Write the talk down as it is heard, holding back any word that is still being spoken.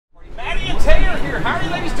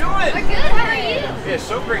is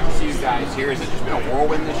so great to see you guys here. Has it just been a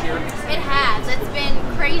whirlwind this year? It has. It's been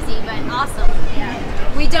crazy, but awesome.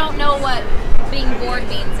 Yeah. We don't know what being bored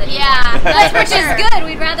means anymore. Yeah, that's for which sure. is good.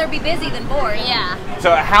 We'd rather be busy than bored. Yeah.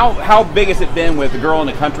 So how big has it been with the Girl in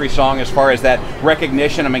the Country song as far as that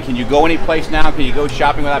recognition? I mean, can you go any place now? Can you go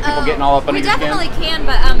shopping without people getting all up under your skin? We definitely can,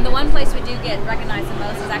 but the one place we do get recognized the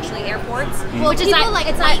most is actually airports. Well, which people is like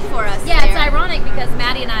wait for us. Yeah, there. it's ironic because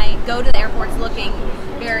Maddie and I go to the airports looking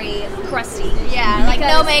very crusty. Yeah, like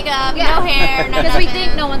no makeup, no hair, no because we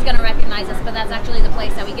think no one's going to recognize us, but that's actually the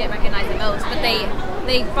place that we get recognized the most. But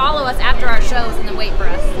they follow us after our shows and then wait for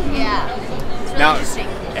us. Yeah, it's really now, interesting.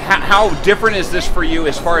 How different is this for you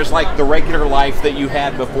as far as like the regular life that you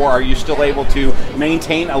had before? Are you still able to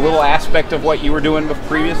maintain a little aspect of what you were doing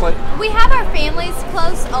previously? We have our families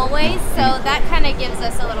close always, so that kind of gives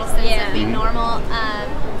us a little sense of being normal.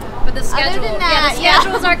 But the schedule, other than that, the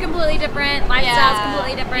schedules are completely different. Lifestyle's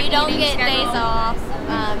completely different. You don't get schedule. days off.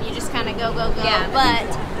 You just kind of go. Yeah. But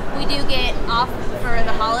we do get off for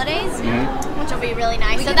the holidays, which will be really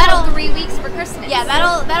nice. We so get that'll 3 weeks for Christmas. Yeah,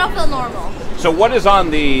 that'll feel normal. So what is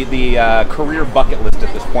on the career bucket list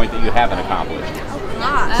at this point that you haven't accomplished? Oh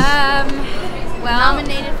gosh. Well,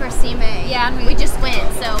 nominated for CMA. Yeah, and we just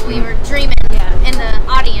went, so we were dreaming in the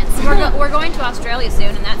audience. We're going to Australia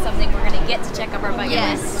soon, and that's something we're going to get to check off our bucket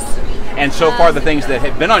list. And so far, the things that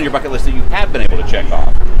have been on your bucket list that you have been able to check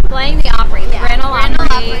off. Playing the Opry, the Grand Ole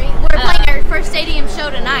Opry. We're playing our first stadium show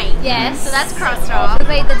tonight. Yes. So that's crossed off. We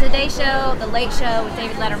played the Today Show, the Late Show with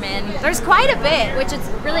David Letterman. There's quite a bit, which is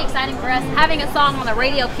really exciting for us, having a song on the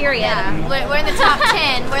radio, period. Yeah, we're in the top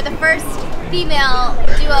 10. We're the first female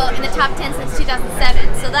duo in the top 10 since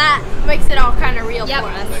 2007. So that makes it all kind of real for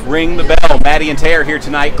us. Ring the bell. Maddie and Tay are here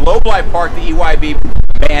tonight. Globe Life Park, the EYB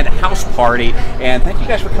Band House Party. And thank you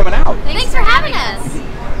guys for coming out. Thanks for having us.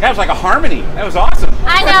 That was like a harmony. That was awesome.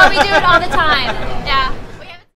 I know, we do it all the time.